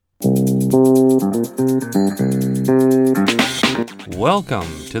Welcome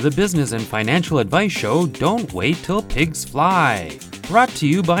to the Business and Financial Advice Show, Don't Wait Till Pigs Fly. Brought to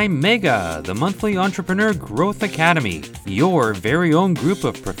you by Mega, the monthly entrepreneur growth academy, your very own group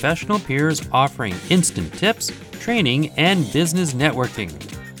of professional peers offering instant tips, training, and business networking.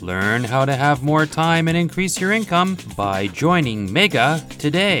 Learn how to have more time and increase your income by joining Mega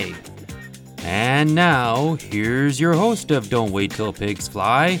today. And now, here's your host of Don't Wait Till Pigs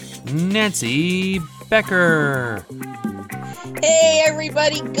Fly, Nancy Becker. Hey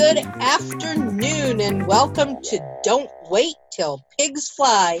everybody, good afternoon and welcome to Don't Wait Till Pigs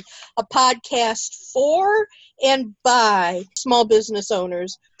Fly, a podcast for and by small business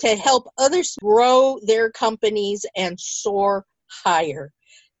owners to help others grow their companies and soar higher.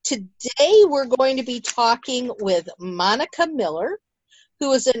 Today we're going to be talking with Monica Miller,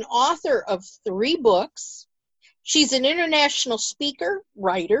 who is an author of 3 books. She's an international speaker,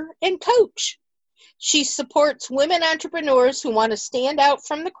 writer, and coach. She supports women entrepreneurs who want to stand out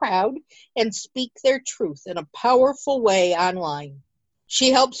from the crowd and speak their truth in a powerful way online.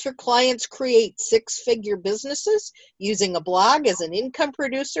 She helps her clients create 6-figure businesses using a blog as an income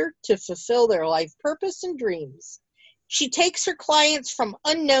producer to fulfill their life purpose and dreams. She takes her clients from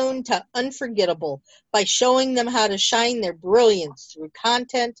unknown to unforgettable by showing them how to shine their brilliance through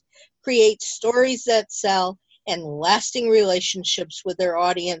content, create stories that sell, and lasting relationships with their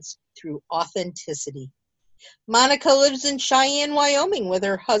audience through authenticity. Monica lives in Cheyenne, Wyoming with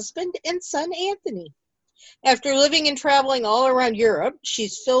her husband and son, Anthony. After living and traveling all around Europe,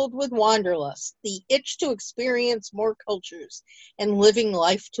 she's filled with wanderlust, the itch to experience more cultures, and living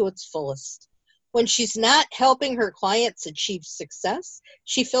life to its fullest. When she's not helping her clients achieve success,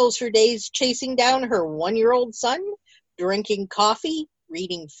 she fills her days chasing down her 1-year-old son, drinking coffee,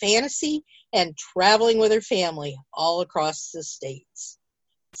 reading fantasy, and traveling with her family all across the states.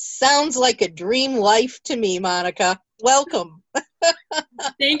 Sounds like a dream life to me, Monica. Welcome.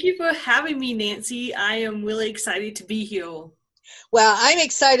 Thank you for having me, Nancy. I am really excited to be here. Well, I'm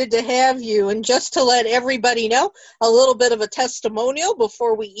excited to have you. And just to let everybody know, a little bit of a testimonial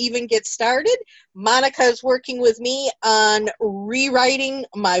before we even get started. Monica is working with me on rewriting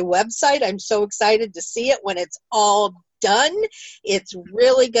my website. I'm so excited to see it when it's all done. It's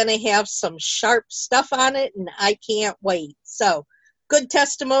really going to have some sharp stuff on it, and I can't wait. So, good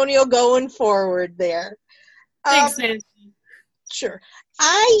testimonial going forward there. Thanks, Nancy. Sure.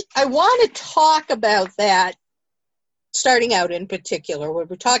 I want to talk about that starting out in particular, where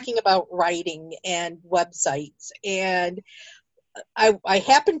we're talking about writing and websites. And I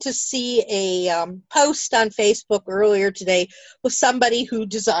happened to see a post on Facebook earlier today with somebody who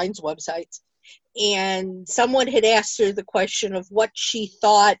designs websites. And someone had asked her the question of what she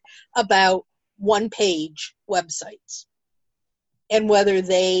thought about one-page websites and whether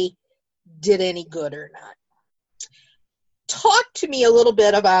they did any good or not. Talk to me a little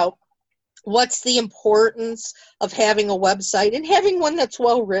bit about what's the importance of having a website and having one that's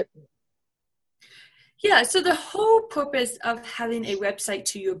well written. Yeah, so the whole purpose of having a website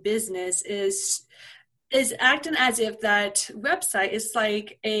to your business is acting as if that website is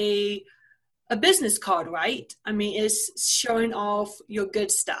like a business card, right? I mean, it's showing off your good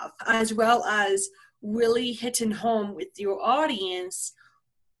stuff as well as really hitting home with your audience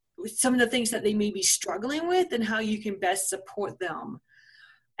with some of the things that they may be struggling with and how you can best support them.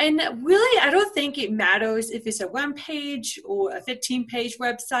 And really, I don't think it matters if it's a 1-page or a 15-page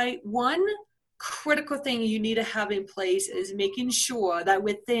website. One critical thing you need to have in place is making sure that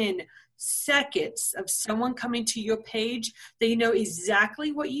within seconds of someone coming to your page, they know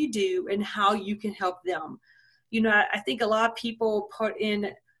exactly what you do and how you can help them. You know, I think a lot of people put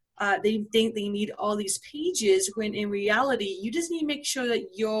in they think they need all these pages when in reality, you just need to make sure that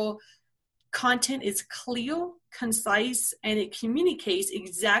your content is clear, concise, and it communicates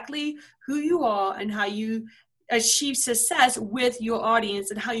exactly who you are and how you achieve success with your audience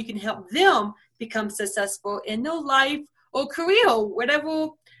and how you can help them become successful in their life or career, whatever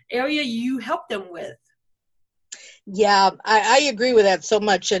area you help them with. Yeah, I agree with that so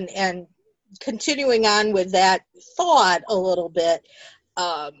much. And continuing on with that thought a little bit,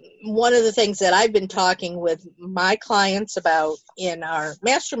 one of the things that I've been talking with my clients about in our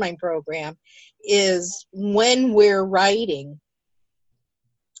mastermind program is when we're writing,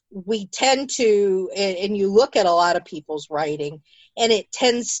 we tend to, and you look at a lot of people's writing, and it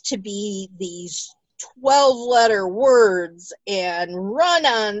tends to be these 12-letter words and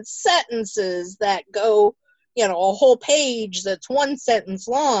run-on sentences that go, a whole page that's one sentence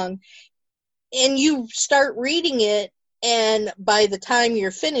long, and you start reading it, and by the time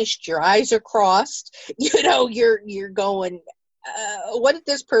you're finished, your eyes are crossed. You're going, what did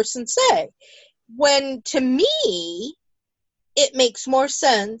this person say? When to me, it makes more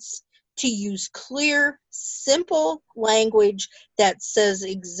sense to use clear, simple language that says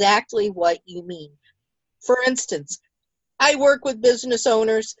exactly what you mean. For instance, I work with business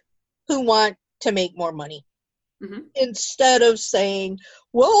owners who want to make more money. Mm-hmm. Instead of saying,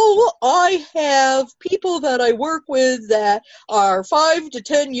 well, I have people that I work with that are 5 to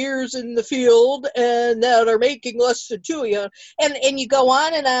 10 years in the field and that are making less than 2 years. And you go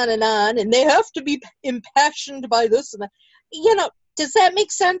on and on and on, and they have to be impassioned by this and that. Does that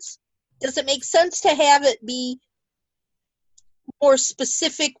make sense? Does it make sense to have it be more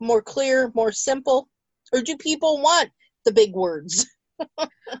specific, more clear, more simple? Or do people want the big words?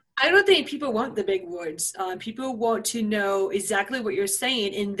 I don't think people want the big words. People want to know exactly what you're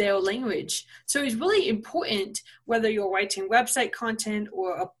saying in their language. So it's really important, whether you're writing website content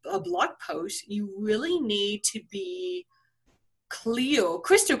or a blog post, you really need to be clear,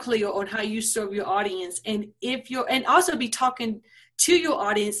 crystal clear on how you serve your audience. And also be talking to your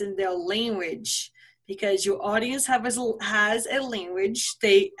audience in their language, because your audience has a language.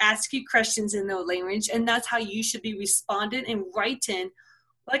 They ask you questions in their language, and that's how you should be responding and writing.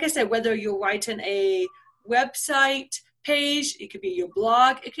 Like I said, whether you're writing a website page, it could be your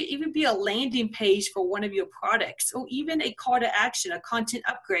blog, it could even be a landing page for one of your products, or even a call to action, a content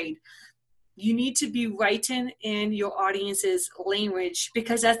upgrade. You need to be writing in your audience's language,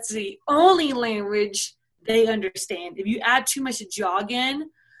 because that's the only language they understand. If you add too much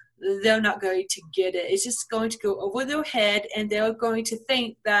jargon, they're not going to get it. It's just going to go over their head, and they're going to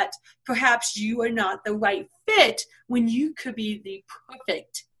think that perhaps you are not the right fit when you could be the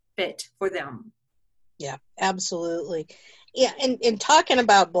perfect fit for them. Yeah, absolutely. Yeah, and talking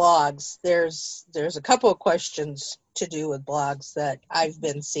about blogs, there's a couple of questions to do with blogs that I've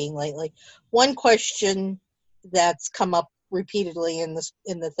been seeing lately. One question that's come up repeatedly in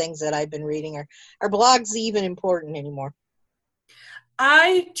the things that I've been reading are blogs even important anymore?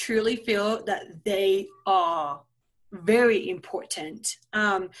 I truly feel that they are very important.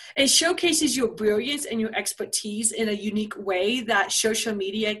 It showcases your brilliance and your expertise in a unique way that social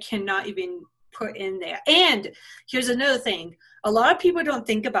media cannot even put in there. And here's another thing. A lot of people don't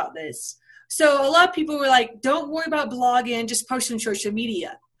think about this. So a lot of people were like, don't worry about blogging, just post on social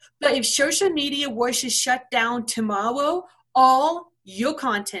media. But if social media was to shut down tomorrow, all your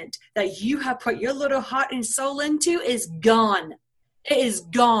content that you have put your little heart and soul into is gone. It is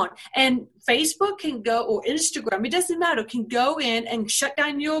gone. And Facebook can go, or Instagram, it doesn't matter, can go in and shut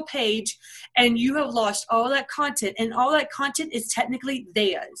down your page, and you have lost all that content, and all that content is technically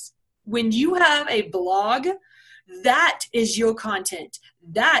theirs. When you have a blog, that is your content.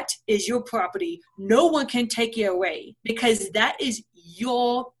 That is your property. No one can take it away, because that's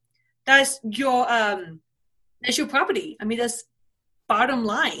your property. I mean, that's bottom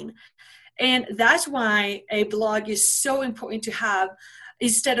line. And that's why a blog is so important to have,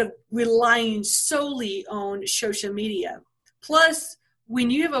 instead of relying solely on social media. Plus, when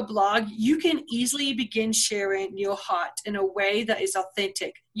you have a blog, you can easily begin sharing your heart in a way that is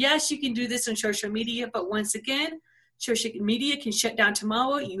authentic. Yes, you can do this on social media, but once again, social media can shut down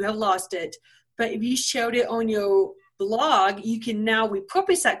tomorrow. You have lost it. But if you showed it on your blog, you can now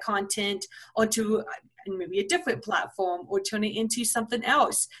repurpose that content onto maybe a different platform, or turn it into something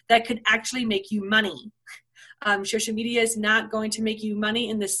else that could actually make you money. Social media is not going to make you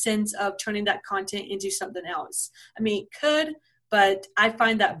money in the sense of turning that content into something else. I mean, it could, but I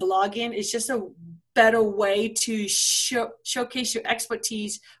find that blogging is just a better way to showcase your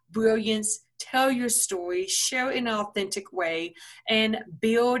expertise, brilliance, tell your story, share it in an authentic way, and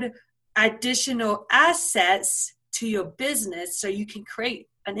build additional assets to your business so you can create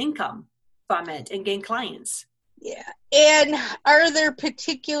an income from it and gain clients. Yeah. And are there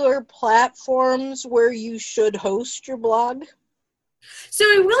particular platforms where you should host your blog? So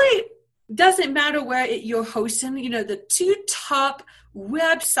it really doesn't matter where you're hosting. The two top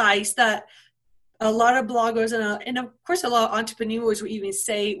websites that a lot of bloggers and of course a lot of entrepreneurs would even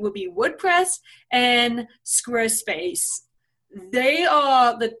say would be WordPress and Squarespace. They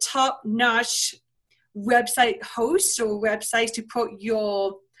are the top-notch website hosts, or websites to put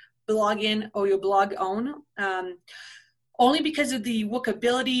your blog in or your blog on, only because of the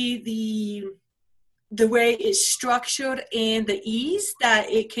workability, the way it's structured, and the ease that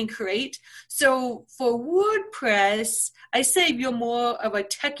it can create. So for WordPress, I say if you're more of a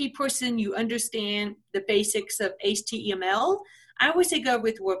techie person, you understand the basics of HTML, I always say go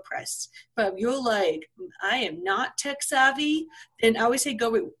with WordPress. But if you're like, I am not tech savvy, then I always say go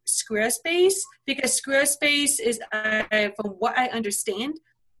with Squarespace, because Squarespace is, from what I understand,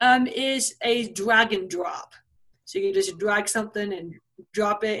 is a drag and drop. So you can just drag something and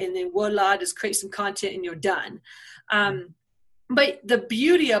drop it, and then voila, just create some content and you're done. But the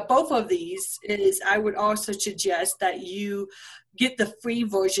beauty of both of these is I would also suggest that you get the free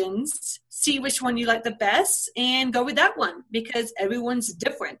versions, see which one you like the best, and go with that one, because everyone's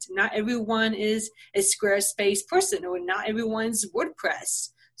different. Not everyone is a Squarespace person, or not everyone's WordPress.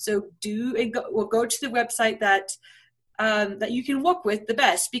 So go to the website that you can work with the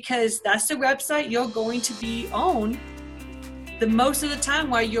best, because that's the website you're going to be on the most of the time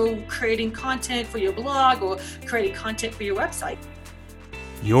while you're creating content for your blog or creating content for your website.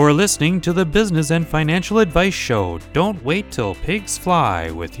 You're listening to the Business and Financial Advice Show, Don't Wait Till Pigs Fly,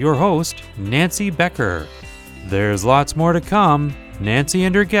 with your host, Nancy Becker. There's lots more to come. Nancy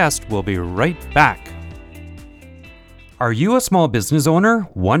and her guest will be right back. Are you a small business owner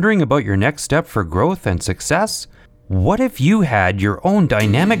wondering about your next step for growth and success? What if you had your own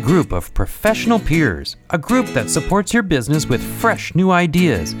dynamic group of professional peers, a group that supports your business with fresh new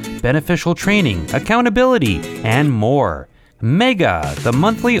ideas, beneficial training, accountability, and more? Mega, the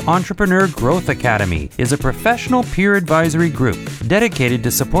monthly Entrepreneur Growth Academy, is a professional peer advisory group dedicated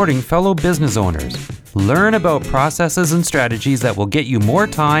to supporting fellow business owners. Learn about processes and strategies that will get you more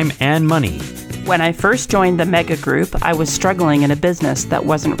time and money. When I first joined the Mega Group, I was struggling in a business that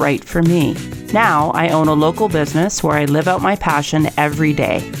wasn't right for me. Now, I own a local business where I live out my passion every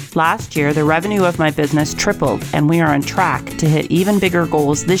day. Last year, the revenue of my business tripled, and we are on track to hit even bigger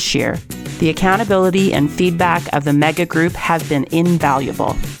goals this year. The accountability and feedback of the Mega Group have been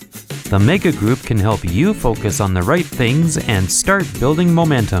invaluable. The Mega Group can help you focus on the right things and start building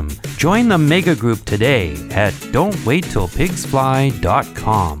momentum. Join the Mega Group today at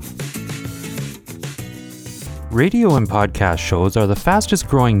don'twaittillpigsfly.com. Radio and podcast shows are the fastest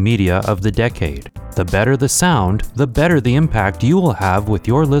growing media of the decade. The better the sound, the better the impact you will have with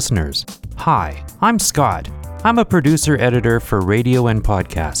your listeners. Hi, I'm Scott. I'm a producer-editor for radio and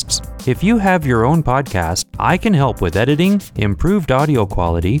podcasts. If you have your own podcast, I can help with editing, improved audio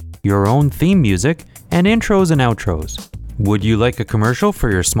quality, your own theme music, and intros and outros. Would you like a commercial for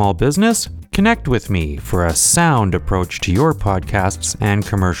your small business? Connect with me for a sound approach to your podcasts and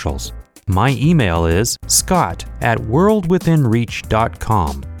commercials. My email is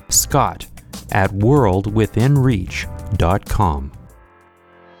scott@worldwithinreach.com. scott@worldwithinreach.com.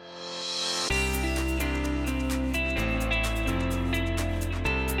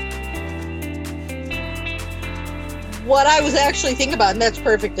 What I was actually thinking about, and that's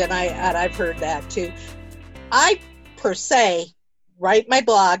perfect, and I've heard that too. I, per se, write my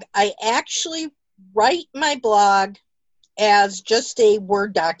blog. I actually write my blog as just a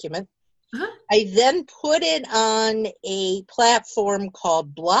Word document. Uh-huh. I then put it on a platform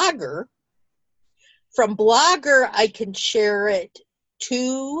called Blogger. From Blogger, I can share it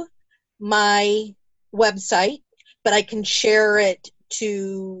to my website, but I can share it I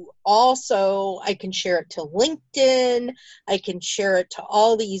can share it to LinkedIn. I can share it to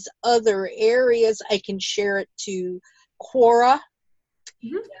all these other areas. I can share it to Quora.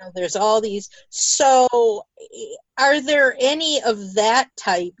 Mm-hmm. There's all these. So are there any of that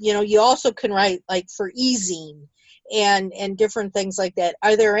type? You also can write like for eZine and different things like that.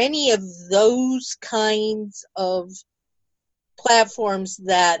 Are there any of those kinds of platforms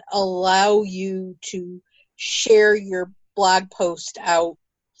that allow you to share your blog post out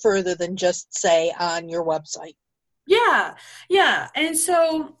further than just say on your website? Yeah. And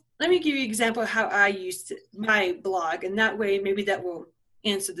so let me give you an example of how I used my blog, and that way maybe that will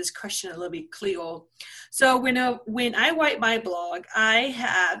answer this question a little bit clearer. So when I write my blog, I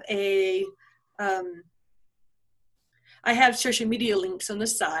have social media links on the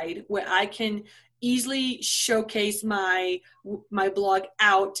side where I can easily showcase my blog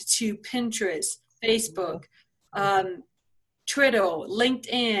out to Pinterest, Facebook, Twitter,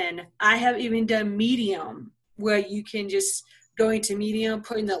 LinkedIn. I have even done Medium, where you can just go into Medium,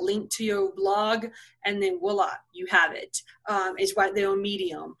 put in the link to your blog, and then voila, you have it. It's right there on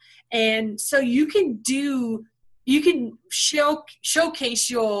Medium. And so you can showcase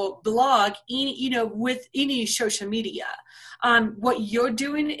your blog with any social media. What you're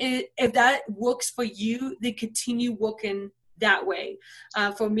doing is, if that works for you, then continue working that way.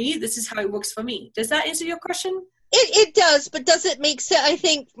 For me, this is how it works for me. Does that answer your question? It does, but does it make sense? I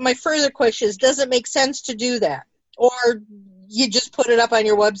think my further question is, does it make sense to do that? Or you just put it up on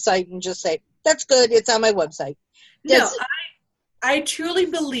your website and just say, that's good, it's on my website? I truly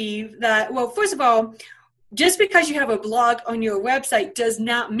believe that, well, first of all, just because you have a blog on your website does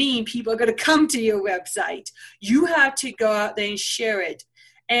not mean people are going to come to your website. You have to go out there and share it.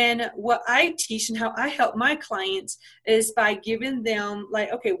 And what I teach and how I help my clients is by giving them,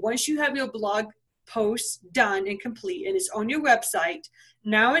 like, okay, once you have your blog post done and complete and it's on your website,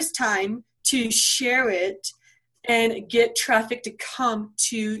 now it's time to share it and get traffic to come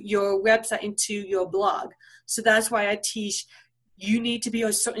to your website and to your blog. So that's why I teach you need to be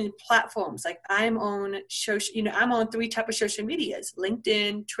on certain platforms. Like I'm on social, I'm on 3 types of social medias,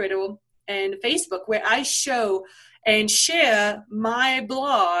 LinkedIn, Twitter, and Facebook, where I show and share my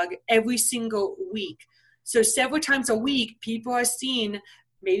blog every single week. So several times a week, people are seeing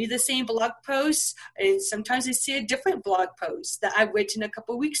maybe the same blog posts, and sometimes they see a different blog post that I've written a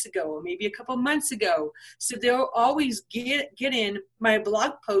couple of weeks ago or maybe a couple of months ago. So they'll always get in my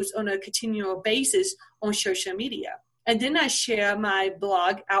blog posts on a continual basis on social media. And then I share my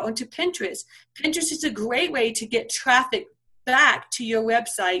blog out onto Pinterest. Pinterest is a great way to get traffic back to your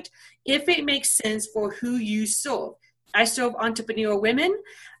website if it makes sense for who you serve. I serve entrepreneurial women,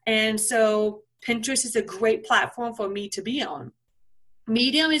 and so Pinterest is a great platform for me to be on.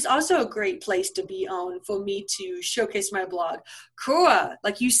 Medium is also a great place to be on for me to showcase my blog. Quora,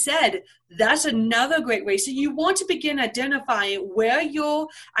 like you said, that's another great way. So you want to begin identifying where your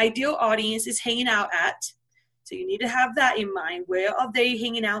ideal audience is hanging out at. So you need to have that in mind. Where are they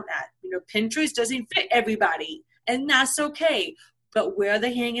hanging out at? Pinterest doesn't fit everybody, and that's okay. But where are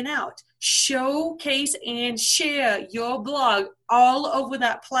they hanging out? Showcase and share your blog all over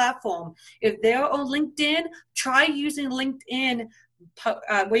that platform. If they're on LinkedIn, try using LinkedIn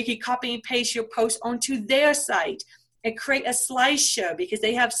where you can copy and paste your post onto their site and create a slideshow, because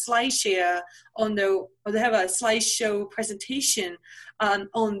they have SlideShare they have a slideshow presentation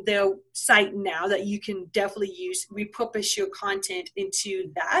on their site now that you can definitely use, repurpose your content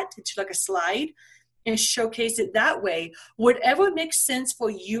into like a slide and showcase it that way. Whatever makes sense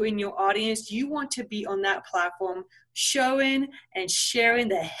for you and your audience, you want to be on that platform showing and sharing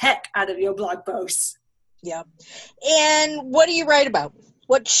the heck out of your blog posts. Yeah. And what do you write about?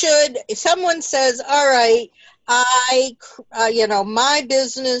 If someone says, all right, my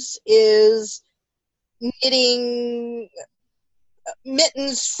business is knitting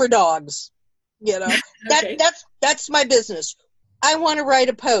mittens for dogs, Okay. that's my business. I want to write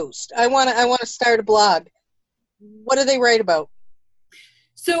a post. I want to start a blog. What do they write about?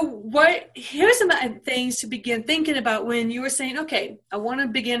 So here's some things to begin thinking about when you were saying, okay, I want to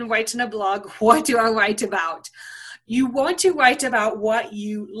begin writing a blog. What do I write about? You want to write about what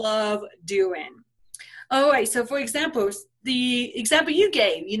you love doing. All right. So for example, the example you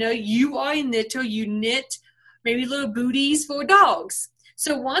gave, you are a knitter, you knit maybe little booties for dogs.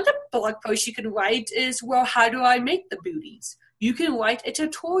 So one of the blog posts you can write is, well, how do I make the booties? You can write a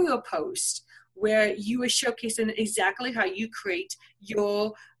tutorial post where you are showcasing exactly how you create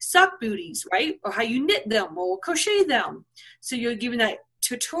your sock booties, right? Or how you knit them or crochet them. So you're giving that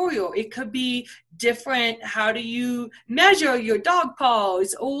tutorial. It could be different. How do you measure your dog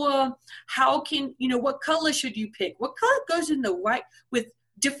paws? Or what color should you pick? What color goes in the white with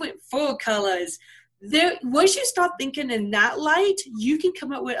different fur colors? Once you start thinking in that light, you can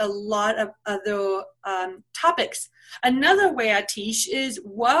come up with a lot of other topics. Another way I teach is,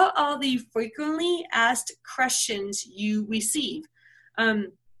 what are the frequently asked questions you receive?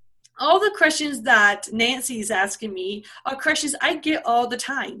 All the questions that Nancy is asking me are questions I get all the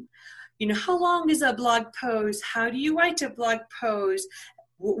time. How long is a blog post? How do you write a blog post?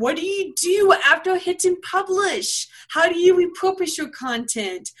 What do you do after hitting publish? How do you repurpose your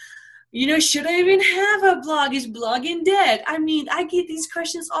content? Should I even have a blog? Is blogging dead? I get these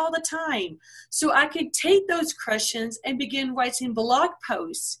questions all the time. So I could take those questions and begin writing blog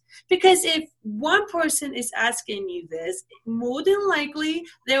posts. Because if one person is asking you this, more than likely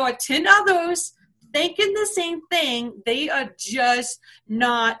there are 10 others thinking the same thing. They are just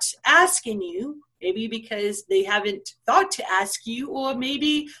not asking you, maybe because they haven't thought to ask you, or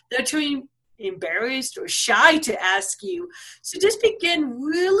maybe they're too embarrassed or shy to ask you. So just begin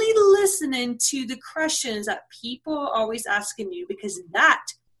really listening to the questions that people are always asking you, because that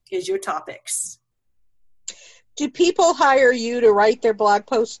is your topics. Do people hire you to write their blog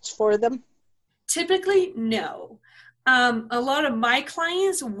posts for them? Typically, no. A lot of my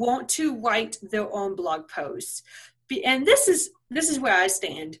clients want to write their own blog posts. And this is where I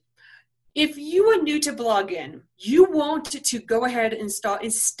stand. If you are new to blogging, you want to go ahead and start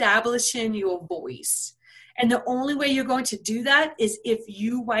establishing your voice. And the only way you're going to do that is if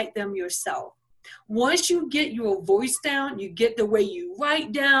you write them yourself. Once you get your voice down, you get the way you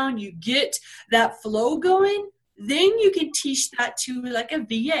write down, you get that flow going, then you can teach that to like a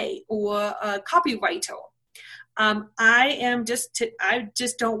VA or a copywriter. I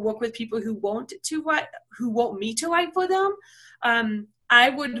just don't work with people who want me to write for them. I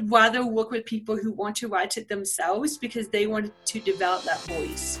would rather work with people who want to write it themselves, because they want to develop that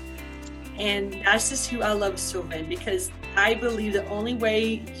voice. And that's just who I love serving, because I believe the only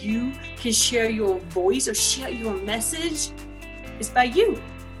way you can share your voice or share your message is by you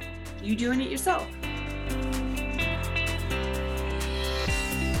doing it yourself.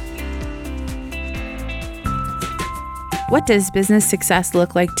 What does business success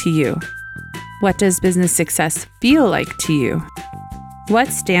look like to you? What does business success feel like to you? What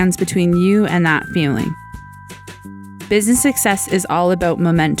stands between you and that feeling? Business success is all about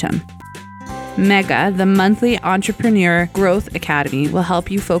momentum. Mega, the monthly Entrepreneur Growth Academy, will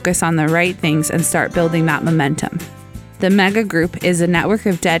help you focus on the right things and start building that momentum. The Mega Group is a network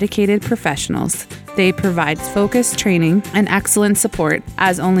of dedicated professionals. They provide focused training and excellent support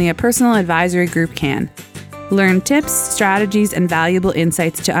as only a personal advisory group can. Learn tips, strategies, and valuable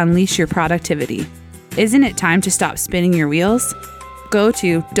insights to unleash your productivity. Isn't it time to stop spinning your wheels? Go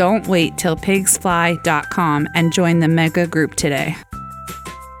to don'twaittillpigsfly.com and join the Mega Group today.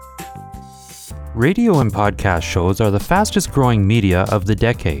 Radio and podcast shows are the fastest growing media of the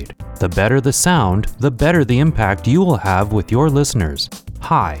decade. The better the sound, the better the impact you will have with your listeners.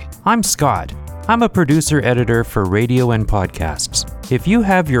 Hi, I'm Scott. I'm a producer-editor for radio and podcasts. If you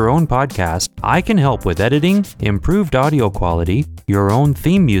have your own podcast, I can help with editing, improved audio quality, your own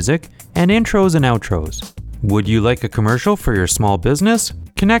theme music, and intros and outros. Would you like a commercial for your small business?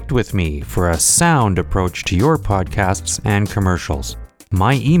 Connect with me for a sound approach to your podcasts and commercials.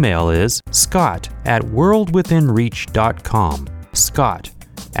 My email is scott@worldwithinreach.com.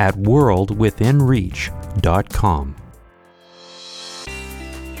 scott@worldwithinreach.com.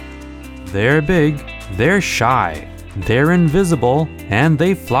 They're big, they're shy, they're invisible, and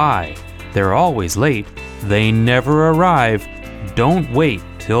they fly. They're always late, they never arrive. Don't wait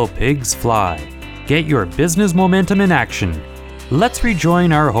till pigs fly. Get your business momentum in action. Let's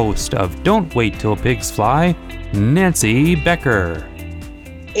rejoin our host of Don't Wait Till Pigs Fly, Nancy Becker.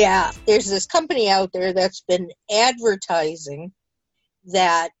 Yeah, there's this company out there that's been advertising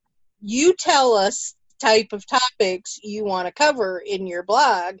that you tell us type of topics you want to cover in your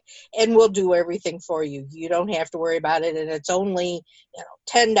blog and we'll do everything for you. You don't have to worry about it, and it's only,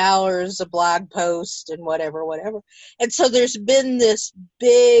 $10 a blog post and whatever. And so there's been this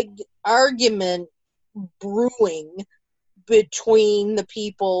big argument brewing between the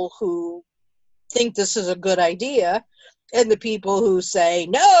people who think this is a good idea and the people who say,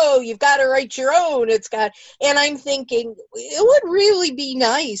 no, you've got to write your own. And I'm thinking, it would really be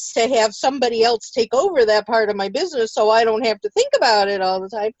nice to have somebody else take over that part of my business so I don't have to think about it all the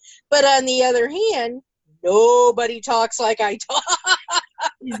time. But on the other hand, nobody talks like I talk.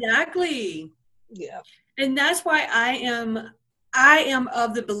 Exactly. Yeah. And that's why I am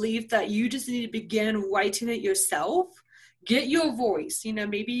of the belief that you just need to begin writing it yourself. Get your voice.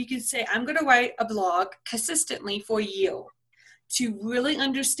 Maybe you can say, I'm going to write a blog consistently for a year to really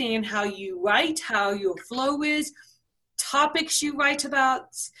understand how you write, how your flow is, topics you write about,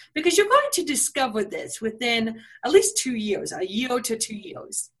 because you're going to discover this within at least 2 years, a year to 2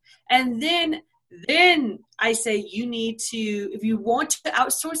 years. And then I say you need to, if you want to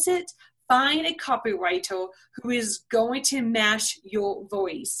outsource it, find a copywriter who is going to match your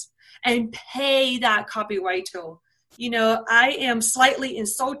voice and pay that copywriter. I am slightly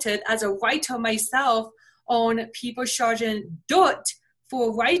insulted as a writer myself on people charging dirt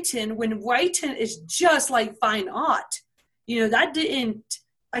for writing when writing is just like fine art. I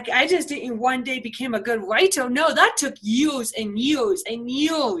just didn't one day become a good writer. No, that took years and years and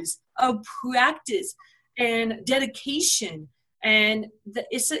years of practice and dedication. And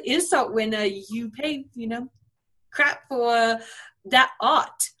it's an insult when you pay, crap for that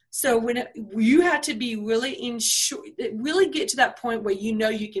art. So when you have to be really really get to that point where you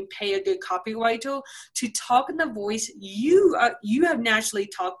can pay a good copywriter to talk in the voice you have naturally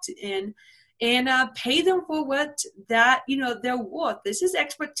talked in, and pay them for what that they're worth. This is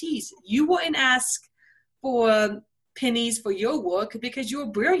expertise. You wouldn't ask for pennies for your work because you're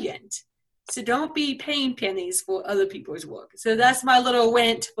brilliant. So don't be paying pennies for other people's work. So that's my little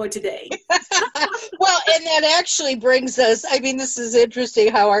rant for today. Well, and that actually brings us, this is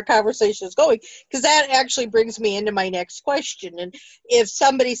interesting how our conversation is going, because that actually brings me into my next question. And if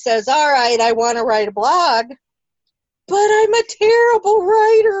somebody says, all right, I want to write a blog, but I'm a terrible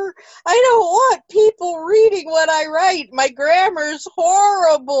writer. I don't want people reading what I write. My grammar's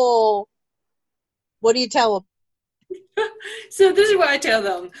horrible. What do you tell them? So this is what I tell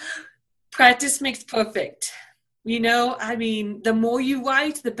them. Practice makes perfect. The more you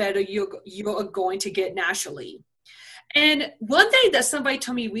write, the better you're going to get naturally. And one thing that somebody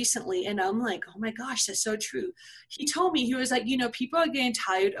told me recently, and I'm like, oh my gosh, that's so true. He told me, he was like, people are getting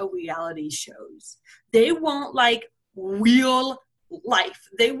tired of reality shows. They want like real life.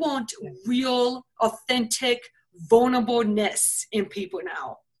 They want real, authentic, vulnerableness in people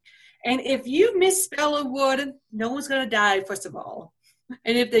now. And if you misspell a word, no one's going to die, first of all.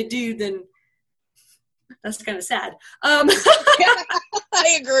 And if they do, then that's kind of sad.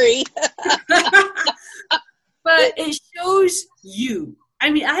 I agree. But it shows you.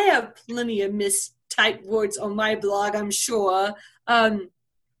 I mean, I have plenty of mistyped words on my blog, I'm sure.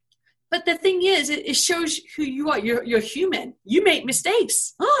 But the thing is, it shows who you are. You're human. You make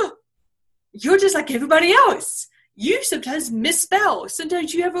mistakes. You're just like everybody else. You sometimes misspell.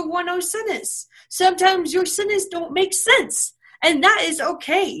 Sometimes you have a one-O sentence. Sometimes your sentence don't make sense. And that is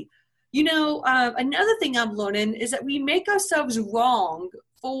okay. You know, another thing I'm learning is that we make ourselves wrong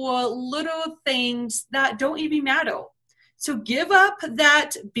for little things that don't even matter. So give up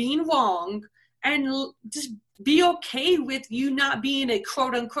that being wrong and just be okay with you not being a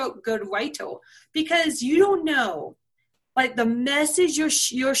quote unquote good writer, because you don't know, like, the message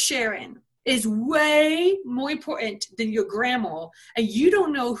you're sharing is way more important than your grammar, and you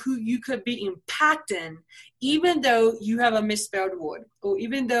don't know who you could be impacting, even though you have a misspelled word, or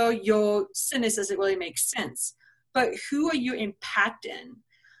even though your sentence doesn't really make sense. But who are you impacting?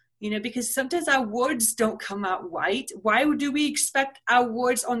 You know, because sometimes our words don't come out right. Why do we expect our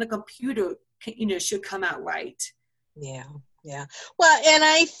words on the computer, should come out right? Yeah. Well, and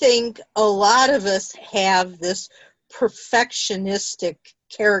I think a lot of us have this perfectionistic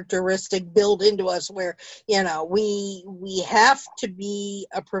characteristic built into us where, we have to be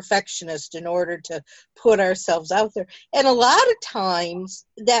a perfectionist in order to put ourselves out there. And a lot of times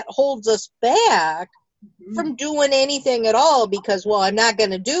that holds us back from doing anything at all, because, well, I'm not going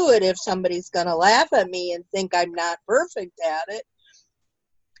to do it if somebody's going to laugh at me and think I'm not perfect at it.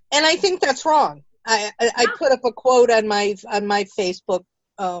 And I think that's wrong. I put up a quote on my Facebook,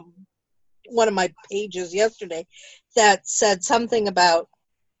 one of my pages yesterday, that said something about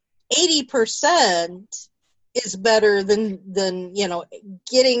 80% is better than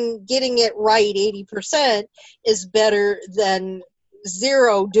getting it right. 80% is better than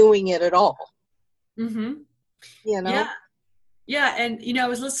zero doing it at all. Mm-hmm. Yeah. And, I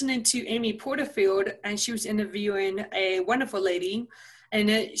was listening to Amy Porterfield, and she was interviewing a wonderful lady.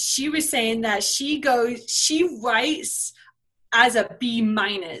 And she was saying that she writes as a B-.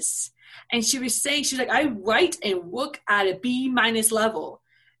 And she was saying, she's like, I write and work at a B- level.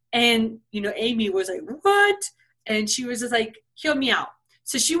 And, Amy was like, what? And she was just like, hear me out.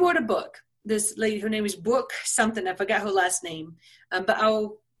 So she wrote a book. This lady, her name is Brooke something. I forgot her last name. But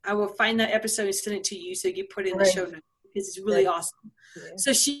I will find that episode and send it to you so you can put it in the show notes, because it's really awesome. Yeah.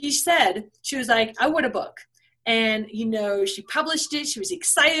 So she said, she was like, I wrote a book. And, she published it. She was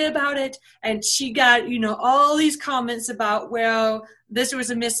excited about it. And she got, all these comments about, well, this was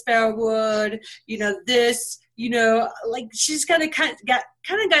a misspelled word, this, like she's kind of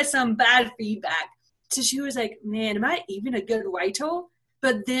got some bad feedback. So she was like, man, am I even a good writer?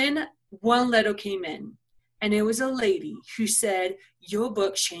 But then one letter came in, and it was a lady who said, your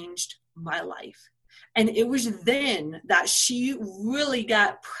book changed my life. And it was then that she really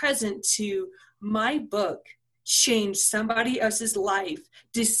got present to, my book changed somebody else's life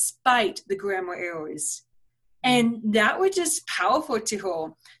despite the grammar errors. And that was just powerful to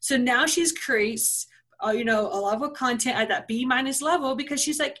her. So now she's creates, a lot of her content at that B- level, because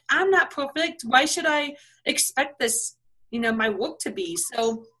she's like, I'm not perfect. Why should I expect this, my work to be?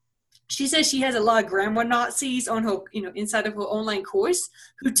 So she says she has a lot of grammar Nazis on her, inside of her online course,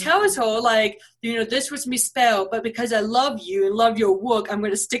 who tells her, like, this was misspelled, but because I love you and love your work, I'm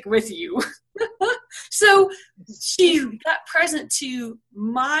going to stick with you. So she got present to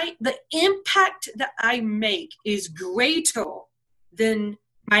the impact that I make is greater than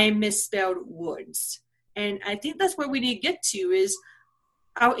my misspelled words. And I think that's where we need to get to, is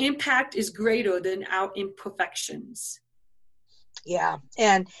our impact is greater than our imperfections. Yeah.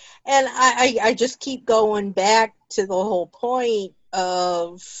 And I just keep going back to the whole point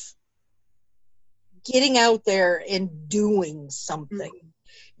of getting out there and doing something. Mm-hmm.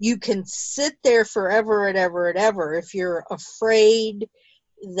 You can sit there forever and ever and ever if you're afraid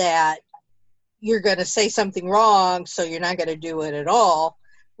that you're going to say something wrong, so you're not going to do it at all,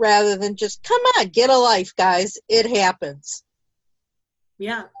 rather than just, come on, get a life, guys. It happens.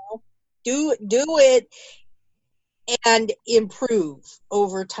 Yeah. Do it and improve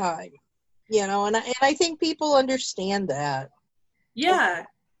over time, and I think people understand that. Yeah.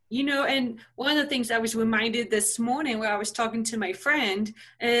 And one of the things I was reminded this morning where I was talking to my friend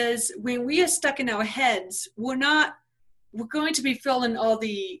is, when we are stuck in our heads, we're going to be feeling all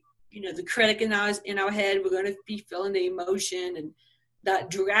the, the critic in our head. We're going to be feeling the emotion, and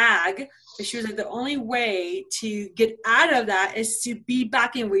drag. But she was like, the only way to get out of that is to be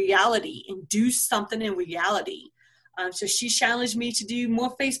back in reality and do something in reality. So she challenged me to do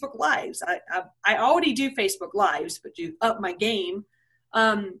more Facebook Lives. I already do Facebook Lives, but to up my game.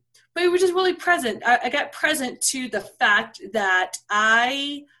 But it was just really present. I got present to the fact that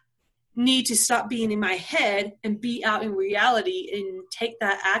I need to stop being in my head and be out in reality and take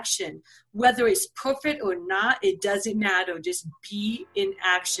that action. Whether it's perfect or not, it doesn't matter. Just be in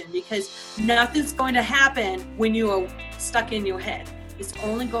action, because nothing's going to happen when you are stuck in your head. It's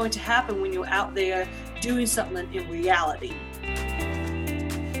only going to happen when you're out there doing something in reality.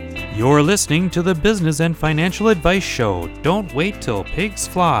 You're listening to the Business and Financial Advice Show, Don't Wait Till Pigs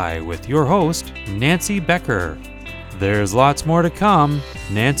Fly, with your host, Nancy Becker. There's lots more to come.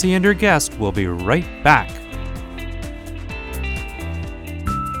 Nancy and her guest will be right back.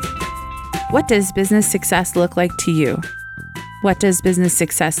 What does business success look like to you? What does business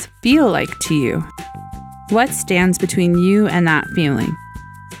success feel like to you? What stands between you and that feeling?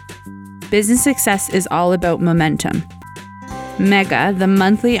 Business success is all about momentum. Mega, the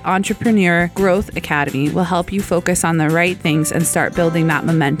monthly Entrepreneur Growth Academy, will help you focus on the right things and start building that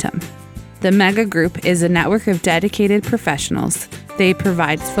momentum. The Mega Group is a network of dedicated professionals. They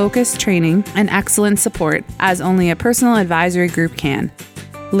provide focused training and excellent support as only a personal advisory group can.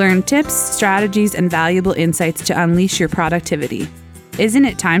 Learn tips, strategies, and valuable insights to unleash your productivity. Isn't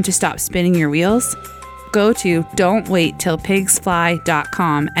it time to stop spinning your wheels? Go to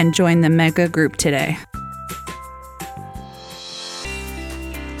don'twaittillpigsfly.com and join the Mega Group today.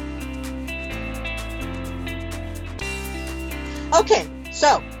 Okay,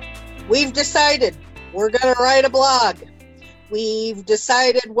 so we've decided we're going to write a blog. We've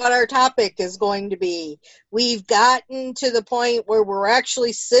decided what our topic is going to be. We've gotten to the point where we're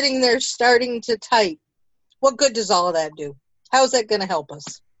actually sitting there starting to type. What good does all of that do? How's that going to help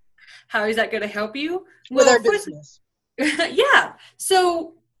us? How is that going to help you? With our business. Yeah.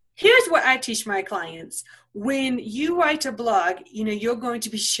 So here's what I teach my clients. When you write a blog, you're going to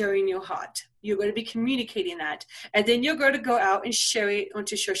be sharing your heart. You're going to be communicating that. And then you're going to go out and share it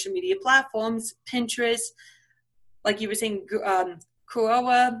onto social media platforms, Pinterest, like you were saying,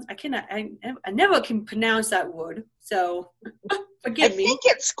 Quora. I never can pronounce that word. So forgive me. I think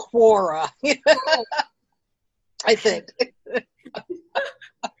it's Quora. I think.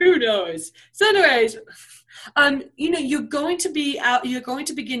 Who knows? So anyways, you're going to be out, you're going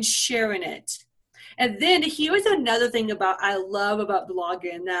to begin sharing it. And then here's another thing I love about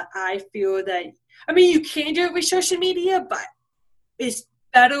blogging that I feel that, you can do it with social media, but it's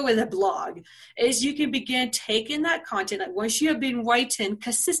better with a blog, is you can begin taking that content, like once you have been writing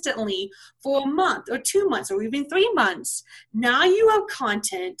consistently for a month or 2 months or even 3 months, now you have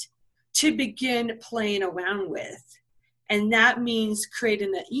content to begin playing around with. And that means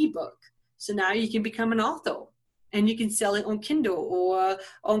creating an ebook. So now you can become an author and you can sell it on Kindle or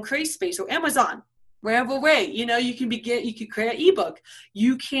on CreateSpace or Amazon. Wherever way, you can create an ebook.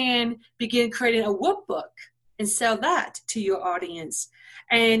 You can begin creating a workbook and sell that to your audience.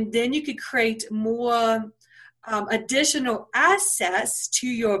 And then you could create more additional assets to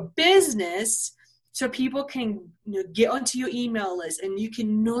your business so people can get onto your email list, and you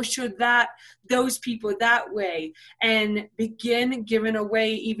can nurture those people that way and begin giving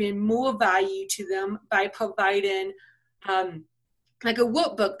away even more value to them by providing like a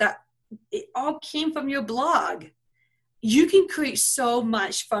workbook that it all came from your blog. You can create so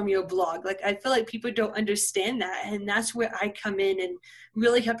much from your blog. Like, I feel like people don't understand that. And that's where I come in and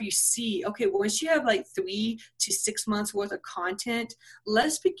really help you see, okay, once you have like 3 to 6 months worth of content,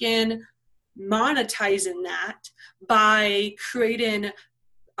 let's begin monetizing that by creating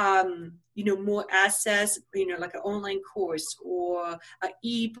more assets, like an online course or an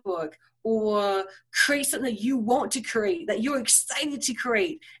ebook, or create something that you want to create, that you're excited to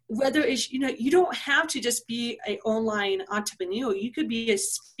create. Whether it's, you don't have to just be an online entrepreneur. You could be a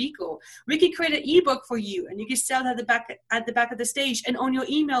speaker. We could create an ebook for you, and you can sell that at the back of the stage and on your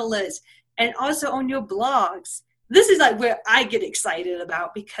email list and also on your blogs. This is like where I get excited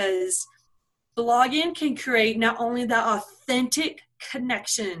about, because blogging can create not only that authentic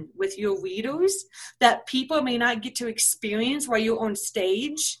connection with your readers that people may not get to experience while you're on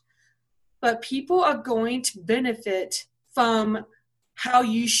stage, but people are going to benefit from how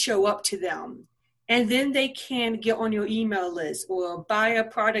you show up to them. And then they can get on your email list or buy a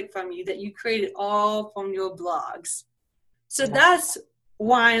product from you that you created all from your blogs. So that's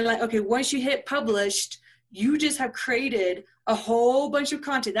why, once you hit published, you just have created a whole bunch of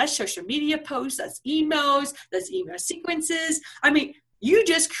content. That's social media posts, that's emails, that's email sequences. You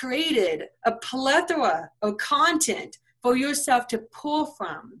just created a plethora of content for yourself to pull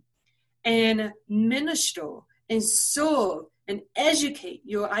from and minister and serve and educate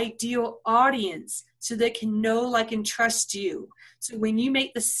your ideal audience so they can know, like, and trust you. So when you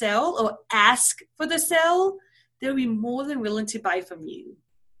make the sale or ask for the sale, they'll be more than willing to buy from you.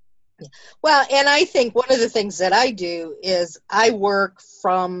 Well, and I think one of the things that I do is I work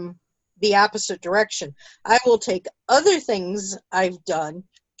from the opposite direction. I will take other things I've done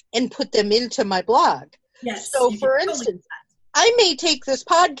and put them into my blog. Yes. So, for instance, I may take this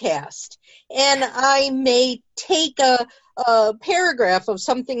podcast and I may take a paragraph of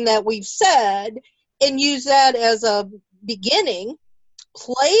something that we've said and use that as a beginning,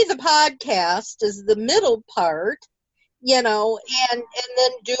 play the podcast as the middle part, and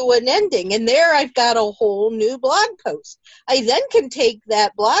then do an ending. And there I've got a whole new blog post. I then can take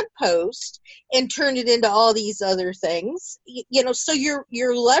that blog post and turn it into all these other things, so you're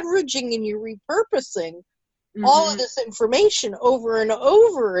leveraging and you're repurposing all of this information over and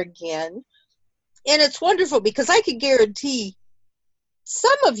over again. And it's wonderful because I can guarantee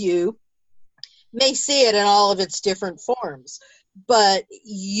some of you may see it in all of its different forms, but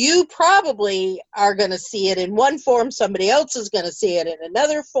you probably are going to see it in one form. Somebody else is going to see it in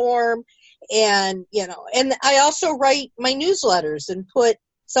another form. And, and I also write my newsletters and put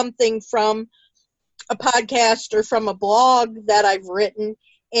something from a podcast or from a blog that I've written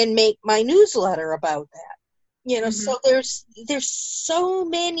and make my newsletter about that. So there's so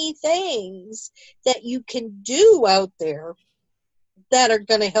many things that you can do out there that are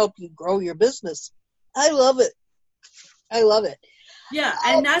going to help you grow your business. I love it. Yeah,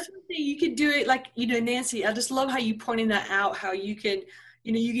 and that's one thing you could do it like, Nancy, I just love how you pointing that out, how you can,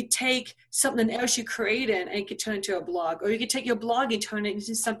 you could take something else you created and you could turn it into a blog, or you could take your blog and turn it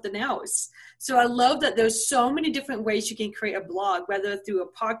into something else. So I love that there's so many different ways you can create a blog, whether through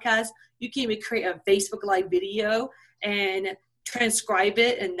a podcast, you can even create a Facebook Live video and transcribe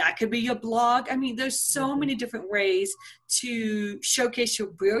it, and that could be your blog. I mean, there's so many different ways to showcase your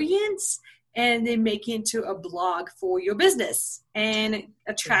brilliance and then make it into a blog for your business and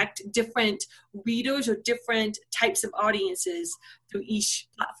attract different readers or different types of audiences through each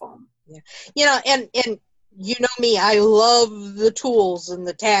platform. Yeah. And you know me, I love the tools and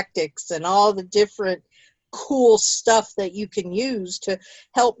the tactics and all the different cool stuff that you can use to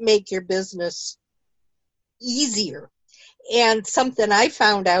help make your business easier. And something I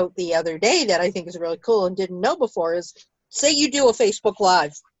found out the other day that I think is really cool and didn't know before is, say you do a Facebook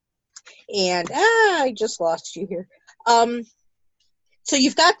Live. And I just lost you here. So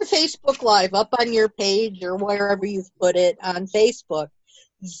you've got the Facebook Live up on your page or wherever you've put it on Facebook.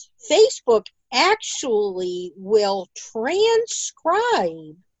 Facebook actually will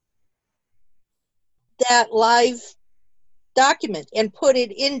transcribe that live document and put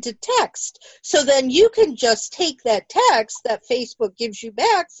it into text. So then you can just take that text that Facebook gives you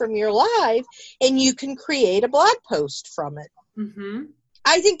back from your live and you can create a blog post from it. Mm-hmm.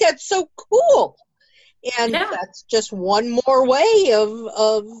 I think that's so cool. And that's just one more way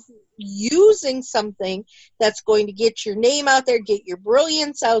of using something that's going to get your name out there, get your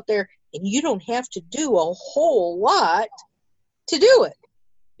brilliance out there, and you don't have to do a whole lot to do it.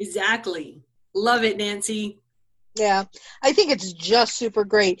 Exactly. Love it, Nancy. Yeah, I think it's just super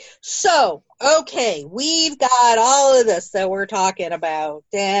great. So, okay, we've got all of this that we're talking about.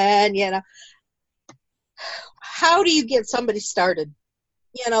 And, how do you get somebody started?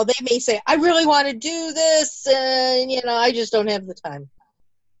 They may say, I really want to do this, and, I just don't have the time.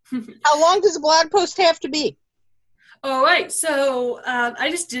 How long does a blog post have to be? All right. So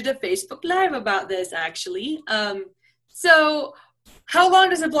I just did a Facebook Live about this, actually. So how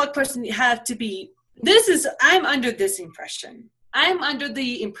long does a blog post have to be? I'm under this impression. I'm under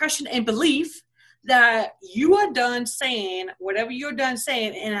the impression and belief that you are done saying whatever you're done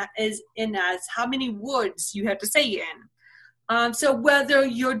saying, and as how many words you have to say in. So whether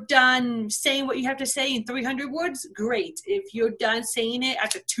you're done saying what you have to say in 300 words, great. If you're done saying it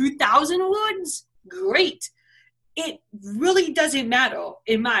after 2,000 words, great. It really doesn't matter,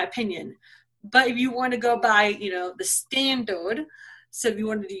 in my opinion. But if you want to go by, the standard, so if you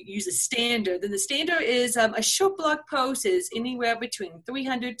wanted to use a standard, then the standard is a short blog post is anywhere between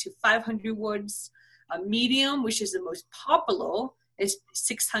 300 to 500 words. A medium, which is the most popular, is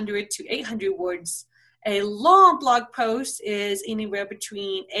 600 to 800 words. A long blog post is anywhere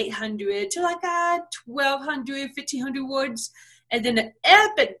between 800 to like 1,200, 1,500 words. And then an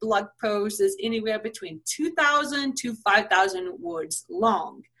epic blog post is anywhere between 2,000 to 5,000 words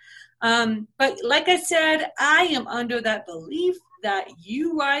long. But like I said, I am under that belief that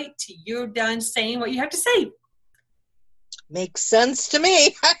you write till you're done saying what you have to say. Makes sense to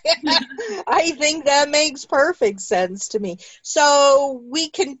me. I think that makes perfect sense to me. So we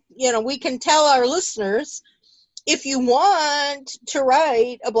can tell our listeners, if you want to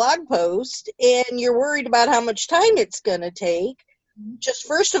write a blog post and you're worried about how much time it's going to take, just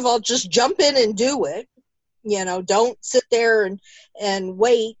first of all, just jump in and do it. Don't sit there and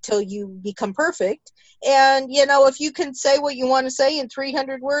wait till you become perfect. And, if you can say what you want to say in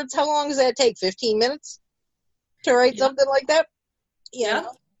 300 words, how long does that take? 15 minutes to write something like that? Yeah.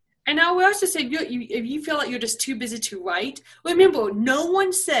 And I will also say, if you feel like you're just too busy to write, remember, no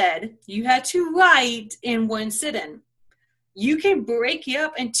one said you had to write in one sit-in. You can break it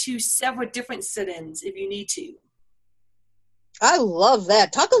up into several different sit-ins if you need to. I love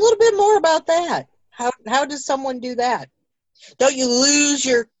that. Talk a little bit more about that. How does someone do that? Don't you lose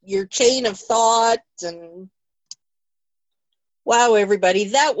your chain of thought? And wow, everybody,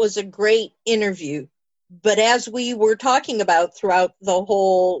 that was a great interview. But as we were talking about throughout the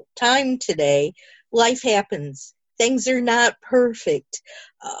whole time today, life happens. Things are not perfect.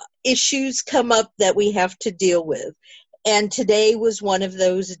 Issues come up that we have to deal with. And today was one of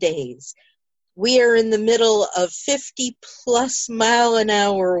those days. We are in the middle of 50-plus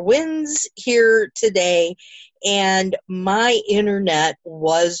mile-an-hour winds here today, and my internet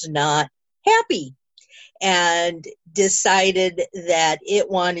was not happy and decided that it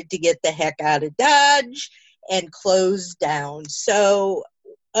wanted to get the heck out of Dodge and close down. So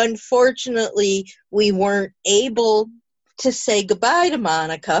unfortunately, we weren't able to say goodbye to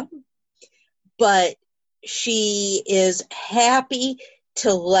Monica, but she is happy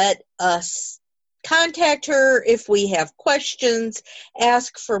to let us contact her if we have questions,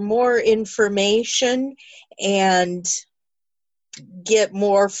 ask for more information, and get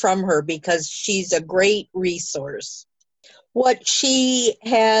more from her because she's a great resource. What she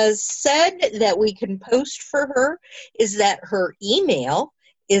has said that we can post for her is that her email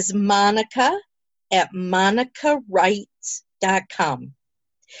is monica@monicawrites.com.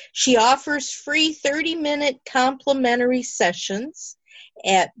 She offers free 30-minute complimentary sessions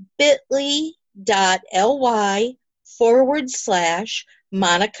at bit.ly/Monica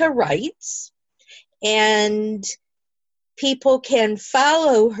Writes, and people can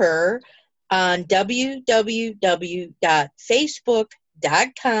follow her on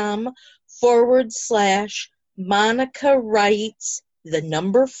www.facebook.com/Monica Writes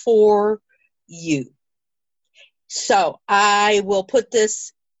 4U. So I will put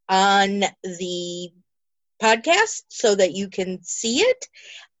this on the podcast so that you can see it.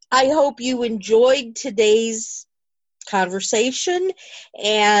 I hope you enjoyed today's conversation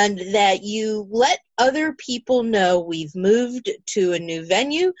and that you let other people know we've moved to a new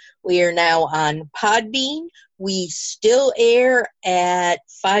venue. We are now on Podbean. We still air at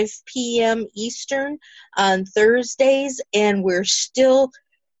 5 p.m. Eastern on Thursdays, and we're still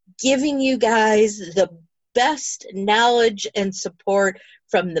giving you guys the best knowledge and support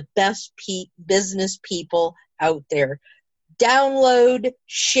from the best business people out there. Download,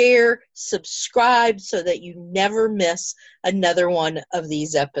 share, subscribe so that you never miss another one of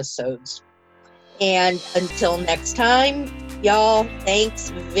these episodes. And until next time, y'all,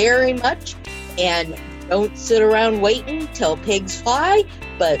 thanks very much. And don't sit around waiting till pigs fly,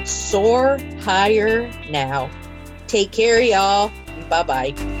 but soar higher now. Take care, y'all.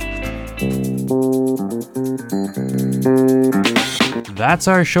 Bye-bye. That's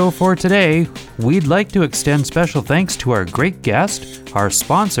our show for today. We'd like to extend special thanks to our great guest, our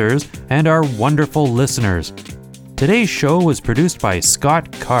sponsors, and our wonderful listeners. Today's show was produced by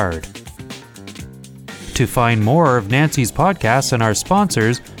Scott Card. To find more of Nancy's podcasts and our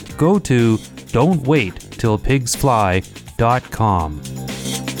sponsors, go to don'twaittillpigsfly.com.